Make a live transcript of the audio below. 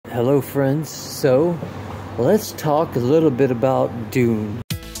Hello friends, so let's talk a little bit about Dune.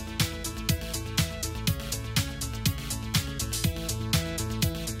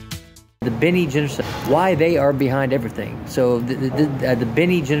 The Bene Gesserit, why they are behind everything. So the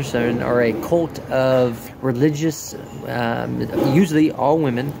Bene Gesserit are a cult of religious, usually all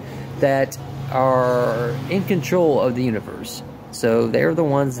women, that are in control of the universe. So they're the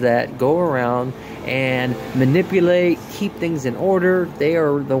ones that go around and manipulate, keep things in order. They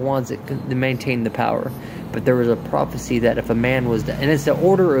are the ones that maintain the power. But there was a prophecy that if a man was to, and it's the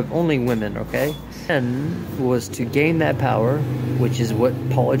order of only women, okay? And was to gain that power, which is what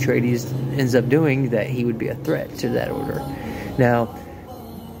Paul Atreides ends up doing, that he would be a threat to that order. Now,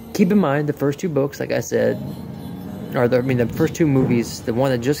 keep in mind the first two books, like I said, the first two movies, the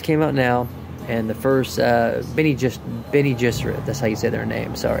one that just came out now, and the first Bene Gesserit, that's how you say their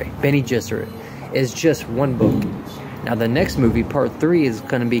name, sorry, Bene Gesserit, is just one book. Now the next movie, part 3, is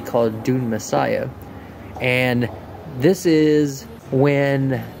going to be called Dune Messiah, and this is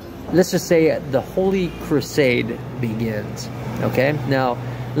when, let's just say, the Holy Crusade begins. Okay, now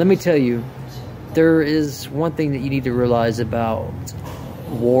let me tell you, there is one thing that you need to realize about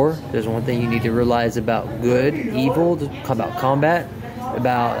war. There's one thing you need to realize about good, evil, about combat,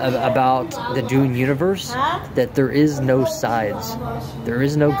 about the Dune universe, that there is no sides. There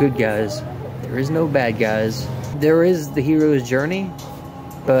is no good guys. There is no bad guys. There is the hero's journey,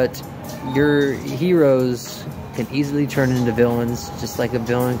 but your heroes can easily turn into villains, just like a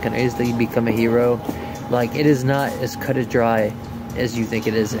villain can easily become a hero. Like, it is not as cut as dry as you think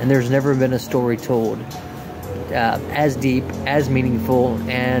it is, and there's never been a story told as deep, as meaningful,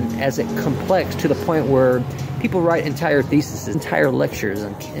 and as complex, to the point where people write entire theses, entire lectures,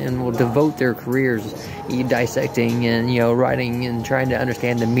 and will devote their careers dissecting and, writing and trying to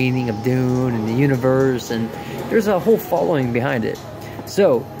understand the meaning of Dune and the universe, and there's a whole following behind it.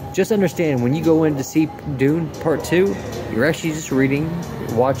 So just understand, when you go in to see Dune Part 2, you're actually just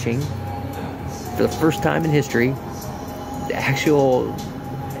watching, for the first time in history,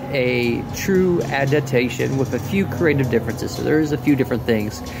 a true adaptation with a few creative differences. So there's a few different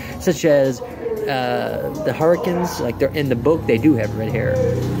things, such as the Hurricanes, like they're in the book, they do have red hair,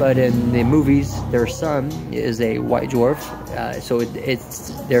 but in the movies, their son is a white dwarf, so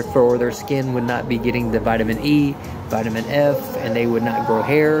it's therefore their skin would not be getting the vitamin E, vitamin F, and they would not grow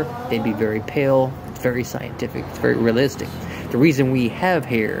hair. They'd be very pale. It's very scientific. It's very realistic. The reason we have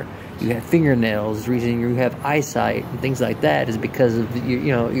hair, you have fingernails, the reason you have eyesight and things like that is because of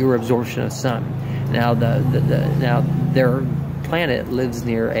your absorption of sun. Now now their planet lives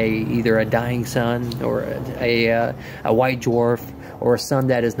near either a dying sun, or a white dwarf, or a sun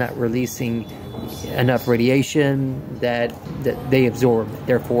that is not releasing enough radiation that they absorb.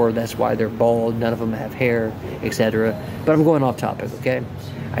 Therefore, that's why they're bald. None of them have hair, etc. But I'm going off topic, okay?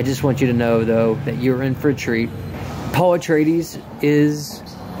 I just want you to know, though, that you're in for a treat. Paul Atreides is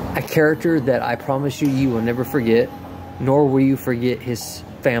a character that I promise you will never forget, nor will you forget his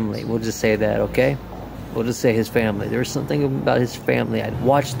family. We'll just say that, okay? We'll just say his family. There's something about his family. I'd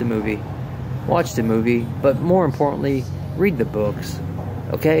watch the movie, but more importantly, read the books,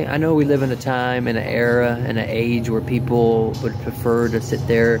 okay? I know we live in a time, in an era, in an age where people would prefer to sit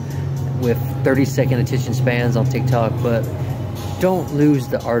there with 30-second attention spans on TikTok, but don't lose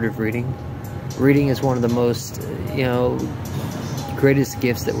the art of reading. Reading is one of the most, greatest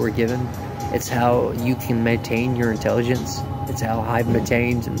gifts that we're given. It's how you can maintain your intelligence. It's how I've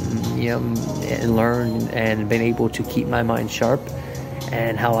maintained, and learned and been able to keep my mind sharp,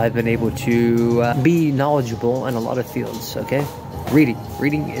 and how I've been able to be knowledgeable in a lot of fields, okay?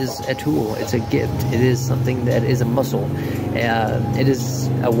 Reading is a tool. It's a gift. It is something that is a muscle. It is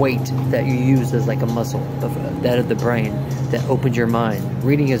a weight that you use as like a muscle, that of the brain, that opens your mind.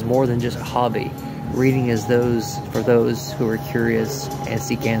 Reading is more than just a hobby. Reading is for those who are curious and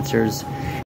seek answers.